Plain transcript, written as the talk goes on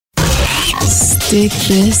Stick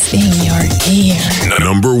this in your ear. The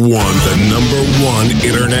number one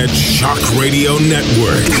internet shock radio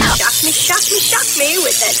network. Shock me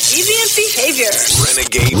with that deviant behavior.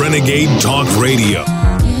 Renegade Talk Radio.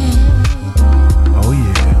 Oh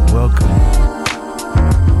yeah, welcome.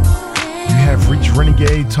 You have reached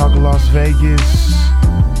Renegade Talk Las Vegas,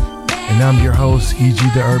 and I'm your host, E.G.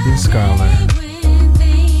 the Urban Scholar.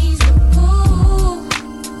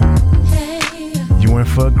 You went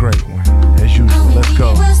for a great one, as usual. Let's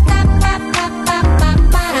go.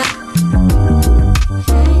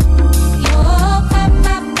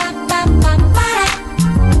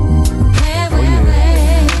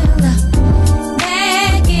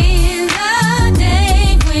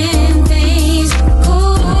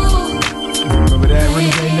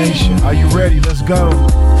 Are you ready? Let's go.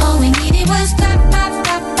 All we needed was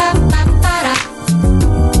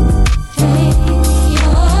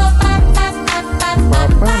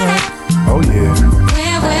oh yeah.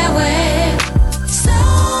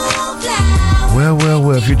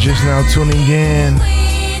 Well, if you're just now tuning in,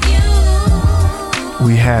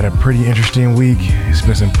 we had a pretty interesting week. It's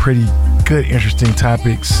been some pretty good, interesting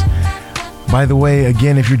topics. By the way,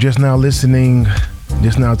 again, if you're just now listening,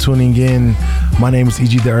 just now tuning in, my name is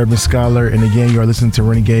E.G. the Urban Scholar, and again, you are listening to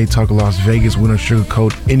Renegade Talk Las Vegas. We don't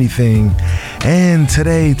sugarcoat anything. And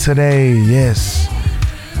today, yes,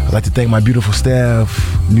 I'd like to thank my beautiful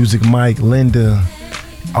staff, Music Mike, Linda.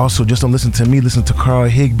 Also, just don't listen to me, listen to Carl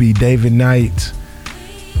Higby, David Knight,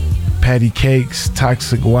 Patty Cakes,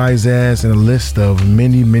 Toxic Wise Ass, and a list of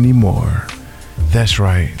many, many more. That's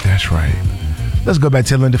right. Let's go back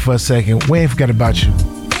to Linda for a second. We ain't forgot about you.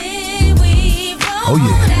 Oh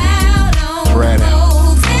yeah. Right out.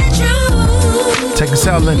 Take us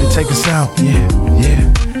out, Linda. Take us out. Yeah.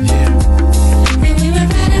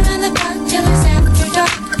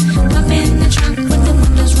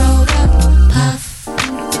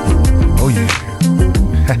 Oh yeah.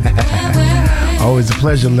 Always a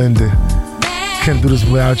pleasure, Linda. Couldn't do this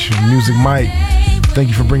without you. Music Mike, thank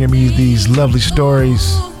you for bringing me these lovely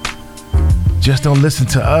stories. Just don't listen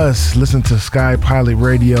to us. Listen to Sky Pilot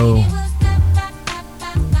Radio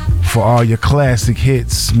for all your classic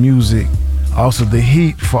hits, music. Also the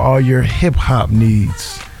Heat for all your hip hop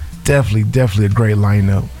needs. Definitely a great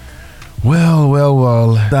lineup. Well,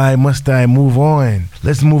 must I move on?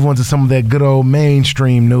 Let's move on to some of that good old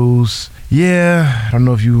mainstream news. Yeah, I don't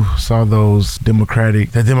know if you saw that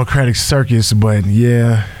Democratic circus, but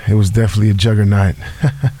yeah, it was definitely a juggernaut.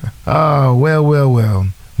 Oh, well.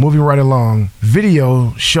 Moving right along,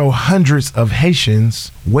 video show hundreds of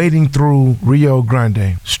Haitians wading through Rio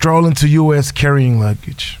Grande, strolling to U.S. carrying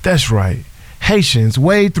luggage. That's right. Haitians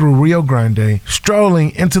wade through Rio Grande,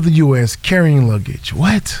 strolling into the U.S. carrying luggage.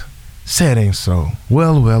 What? Say it ain't so.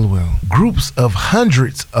 Well. Groups of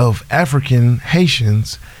hundreds of African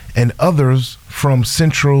Haitians and others from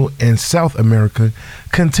Central and South America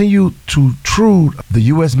continue to intrude the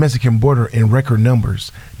U.S.-Mexican border in record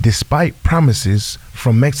numbers, despite promises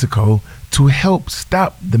from Mexico to help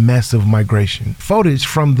stop the massive migration. Footage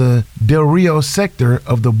from the Del Rio sector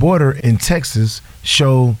of the border in Texas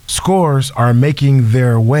show scores are making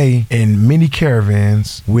their way in many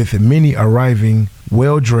caravans, with many arriving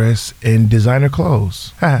well-dressed in designer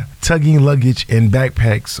clothes, tugging luggage and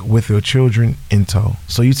backpacks with their children in tow.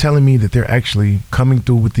 So you're telling me that they're actually coming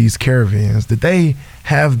through with these caravans that they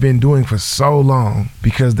have been doing for so long,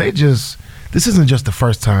 because this isn't just the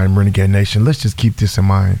first time, Renegade Nation. Let's just keep this in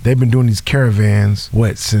mind. They've been doing these caravans,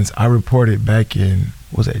 since I reported back in,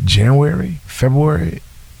 January, February,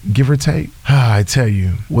 give or take? I tell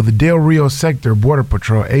you. Well, the Del Rio sector Border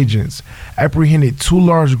Patrol agents apprehended two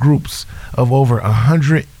large groups of over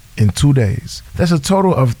 100 in 2 days. That's a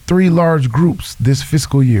total of 3 large groups this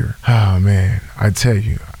fiscal year. Oh, man, I tell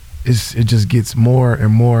you. It just gets more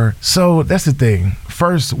and more. So that's the thing.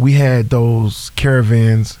 First, we had those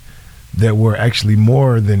caravans that were actually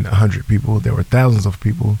more than 100 people. There were thousands of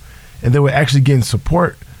people. And they were actually getting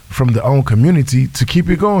support from their own community to keep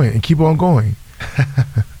it going and keep on going.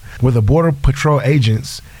 Where the Border Patrol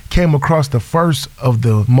agents came across the first of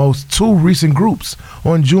the most 2 recent groups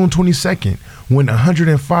on June 22nd, when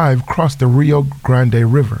 105 crossed the Rio Grande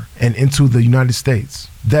River and into the United States.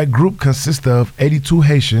 That group consists of 82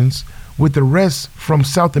 Haitians, with the rest from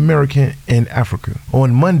South America and Africa.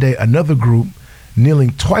 On Monday, another group,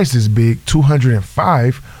 nearly twice as big,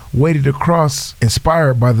 205, waded across,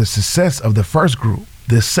 inspired by the success of the first group.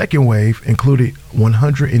 The second wave included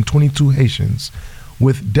 122 Haitians,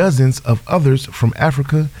 with dozens of others from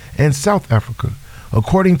Africa and South Africa,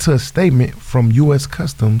 according to a statement from U.S.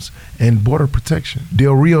 Customs and Border Protection.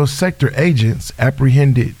 Del Rio sector agents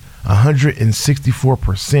apprehended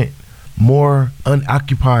 164% more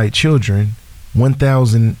unoccupied children,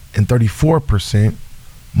 1,034%,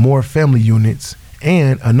 more family units,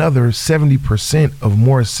 and another 70% of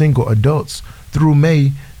more single adults through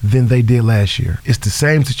May than they did last year. It's the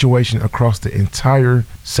same situation across the entire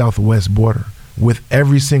southwest border, with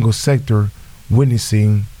every single sector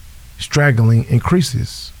witnessing straggling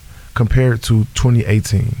increases compared to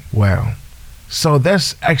 2018. Wow. So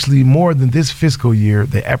that's actually more than this fiscal year.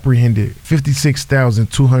 They apprehended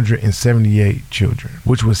 56,278 children,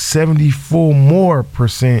 which was 74% more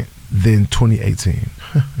than 2018.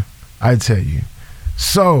 I tell you.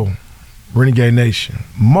 So, Renegade Nation,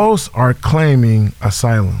 most are claiming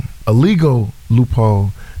asylum, a legal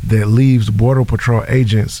loophole that leaves Border Patrol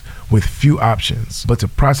agents with few options but to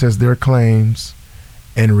process their claims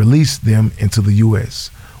and release them into the U.S.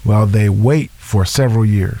 while they wait for several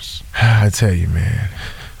years. I tell you, man.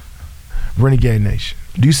 Renegade Nation,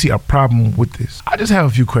 do you see a problem with this? I just have a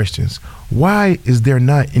few questions. Why is there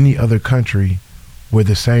not any other country where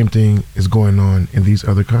the same thing is going on in these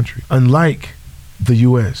other countries? Unlike the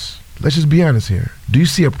U.S., let's just be honest here. Do you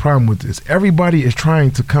see a problem with this? Everybody is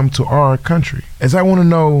trying to come to our country. As I want to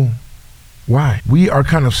know why. We are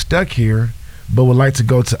kind of stuck here, but would like to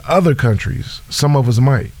go to other countries. Some of us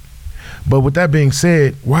might. But with that being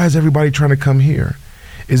said, why is everybody trying to come here?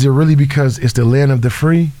 Is it really because it's the land of the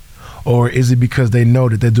free? Or is it because they know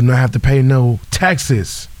that they do not have to pay no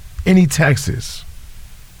taxes, any taxes,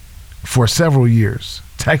 for several years?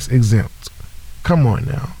 Tax exempt. Come on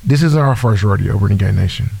now. This isn't our first rodeo, Renegade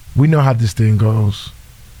Nation. We know how this thing goes.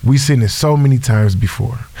 We've seen it so many times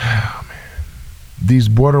before. Oh, man. These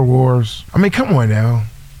border wars. I mean, come on now.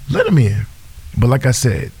 Let them in. But like I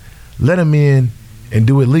said, let them in and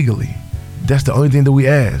do it legally. That's the only thing that we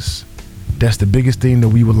ask. That's the biggest thing that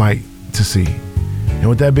we would like to see. And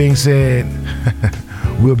with that being said,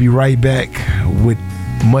 we'll be right back with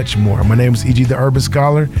much more. My name is E.G. the Urban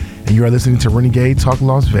Scholar, and you are listening to Renegade Talk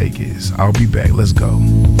Las Vegas. I'll be back. Let's go.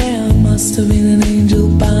 There must have been an angel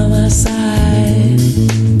by my side.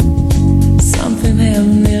 Something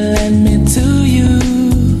heavenly led me to you.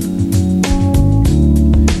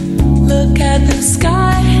 Look at the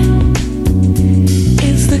sky.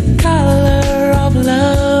 It's the color of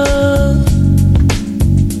love.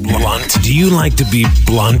 Blunt. Do you like to be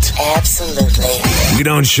blunt? Absolutely. We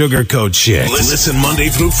don't sugarcoat shit. Listen Monday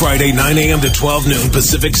through Friday, 9 a.m. to 12 noon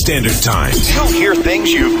Pacific Standard Time. You'll hear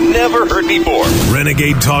things you've never heard before.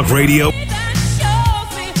 Renegade Talk Radio.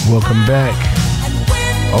 Welcome back.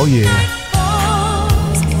 Oh, yeah.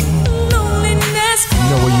 You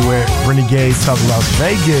know where you at. Renegade Talk Las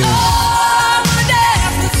Vegas.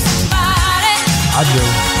 I do.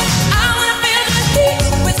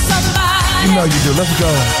 You know you do. Let's go.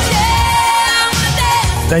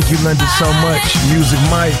 Thank you, London, so much. Music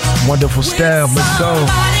Mike, wonderful style. Let's go.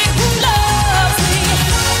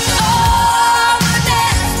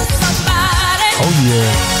 Oh,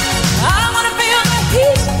 yeah.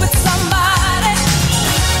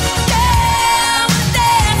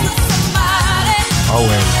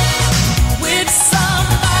 Always.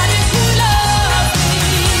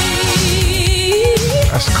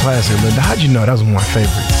 That's a classic, Linda. How'd you know that was one of my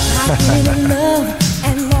favorites?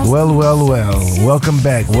 Well. Welcome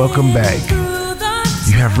back.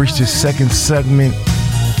 You have reached your second segment.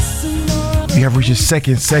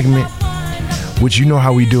 Which you know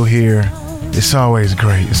how we do here. It's always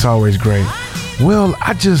great. Well,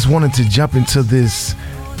 I just wanted to jump into this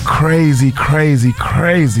crazy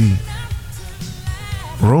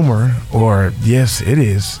rumor. Or, yes, it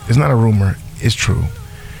is. It's not a rumor. It's true.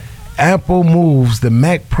 Apple moves the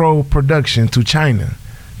Mac Pro production to China.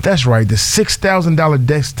 That's right, the $6,000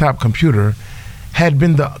 desktop computer had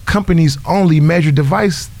been the company's only major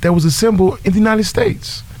device that was assembled in the United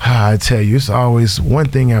States. I tell you, it's always one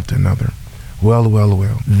thing after another. Well.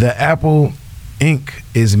 The Apple Inc.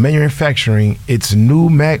 is manufacturing its new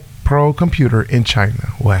Mac Pro computer in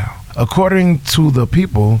China. Wow. According to the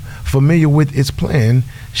people familiar with its plan,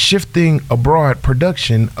 shifting abroad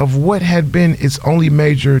production of what had been its only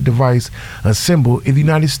major device assembled in the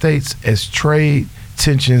United States as trade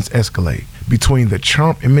tensions escalate between the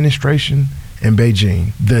Trump administration and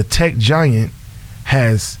Beijing. The tech giant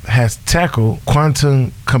has tackled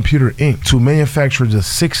Quantum Computer Inc. to manufacture the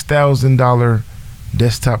 $6,000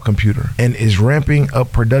 desktop computer and is ramping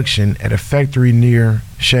up production at a factory near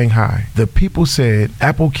Shanghai. The people said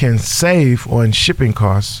Apple can save on shipping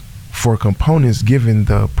costs for components given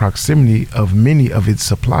the proximity of many of its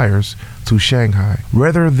suppliers to Shanghai,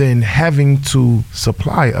 rather than having to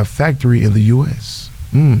supply a factory in the U.S.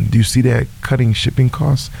 Do you see that? Cutting shipping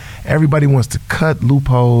costs. Everybody wants to cut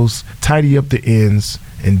loopholes, tidy up the ends,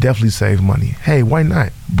 and definitely save money. Hey, why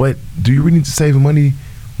not? But do you really need to save money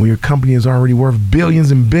when your company is already worth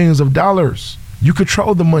billions and billions of dollars? You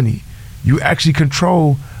control the money. You actually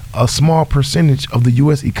control a small percentage of the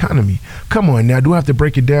U.S. economy. Come on now, do I have to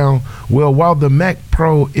break it down? Well, while the Mac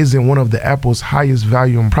Pro isn't one of the Apple's highest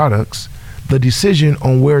volume products, the decision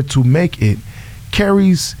on where to make it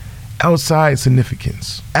carries outside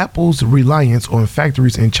significance. Apple's reliance on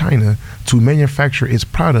factories in China to manufacture its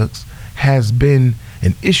products has been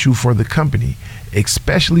an issue for the company,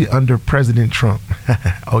 especially under President Trump.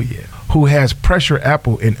 Oh yeah. Who has pressured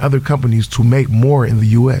Apple and other companies to make more in the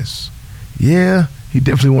U.S. Yeah, he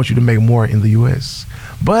definitely wants you to make more in the U.S.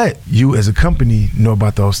 But you as a company know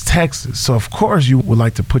about those taxes. So of course you would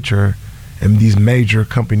like to put these major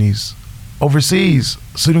companies overseas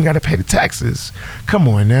so you don't got to pay the taxes. Come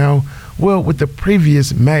on now. Well, with the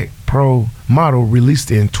previous Mac Pro model released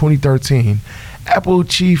in 2013, Apple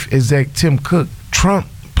chief exec Tim Cook Trump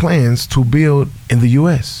plans to build in the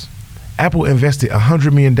U.S. Apple invested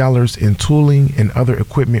 $100 million in tooling and other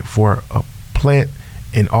equipment for a plant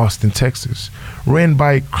in Austin, Texas, ran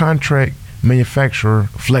by contract manufacturer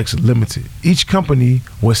Flex Limited. Each company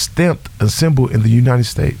was stamped assembled in the United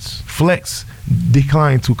States. Flex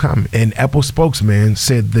declined to comment. An Apple spokesman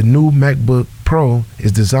said the new MacBook Pro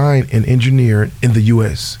is designed and engineered in the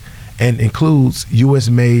U.S. and includes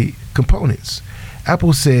U.S.-made components.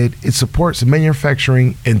 Apple said it supports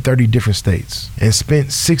manufacturing in 30 different states and spent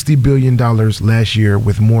 $60 billion last year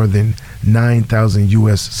with more than 9,000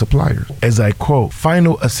 U.S. suppliers. As I quote,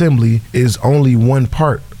 "Final assembly is only one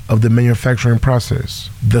part of the manufacturing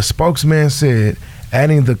process." The spokesman said,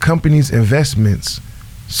 adding the company's investments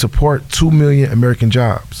support 2 million American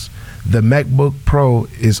jobs. The MacBook Pro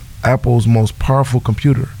is Apple's most powerful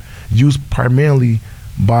computer, used primarily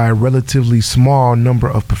by a relatively small number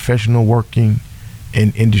of professionals working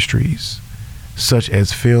in industries such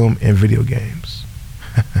as film and video games.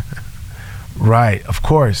 Right, of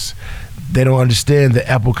course. They don't understand that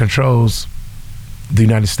Apple controls the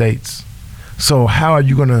United States. So how are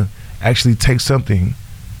you going to actually take something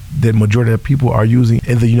that majority of people are using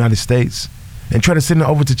in the United States and try to send it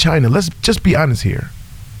over to China? Let's just be honest here.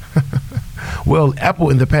 Well, Apple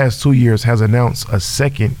in the past 2 years has announced a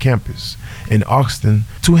second campus in Austin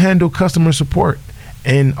to handle customer support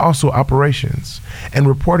and also operations, and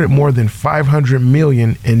reported more than $500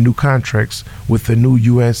 million in new contracts with the new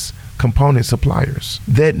U.S. component suppliers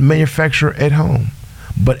that manufacture at home.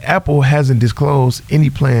 But Apple hasn't disclosed any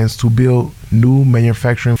plans to build new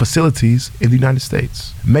manufacturing facilities in the United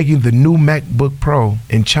States. Making the new MacBook Pro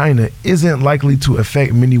in China isn't likely to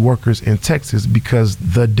affect many workers in Texas because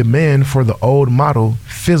the demand for the old model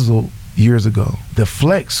fizzled years ago. The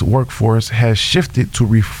Flex workforce has shifted to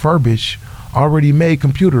refurbish already made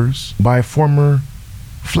computers by former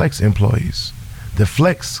Flex employees. The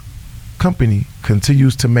Flex company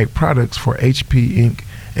continues to make products for HP Inc.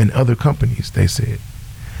 and other companies, they said.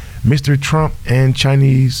 Mr. Trump and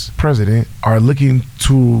Chinese president are looking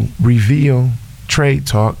to reveal trade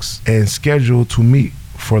talks and scheduled to meet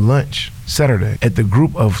for lunch Saturday at the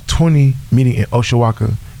Group of 20 meeting in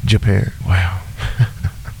Osaka, Japan. Wow.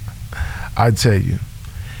 I tell you,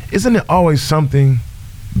 isn't it always something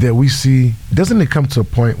that we see? Doesn't it come to a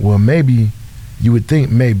point where maybe you would think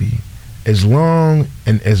maybe as long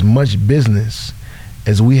and as much business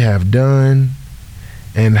as we have done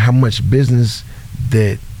and how much business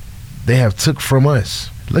that they have took from us,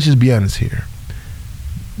 let's just be honest here,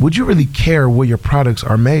 would you really care where your products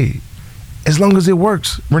are made? As long as it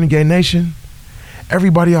works, Renegade Nation.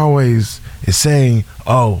 Everybody always is saying,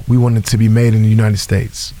 oh, we want it to be made in the United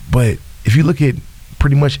States. But if you look at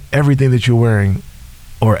pretty much everything that you're wearing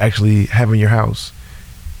or actually have in your house,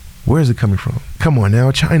 where is it coming from? Come on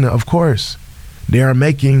now, China, of course. They are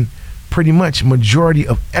making pretty much majority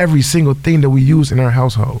of every single thing that we use in our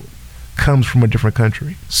household comes from a different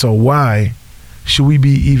country. So why should we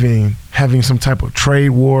be even having some type of trade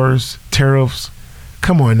wars, tariffs?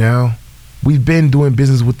 Come on now. We've been doing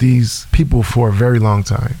business with these people for a very long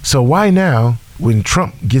time. So why now, when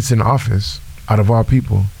Trump gets in office, out of all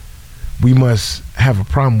people, we must have a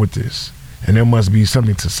problem with this? And there must be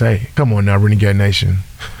something to say. Come on now, Renegade Nation.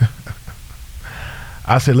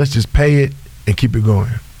 I said, let's just pay it and keep it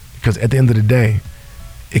going. Because at the end of the day,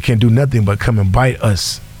 it can do nothing but come and bite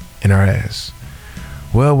us in our ass.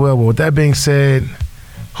 Well, with that being said,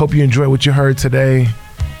 hope you enjoyed what you heard today.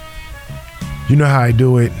 You know how I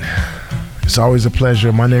do it. It's always a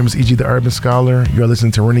pleasure. My name is E.G. the Urban Scholar. You're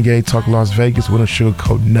listening to Renegade Talk Las Vegas. We don't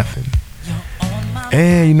sugarcoat nothing.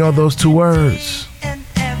 And you know those two words.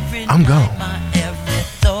 I'm gone.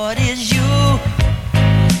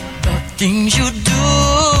 things you do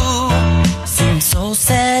seem so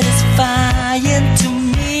satisfying to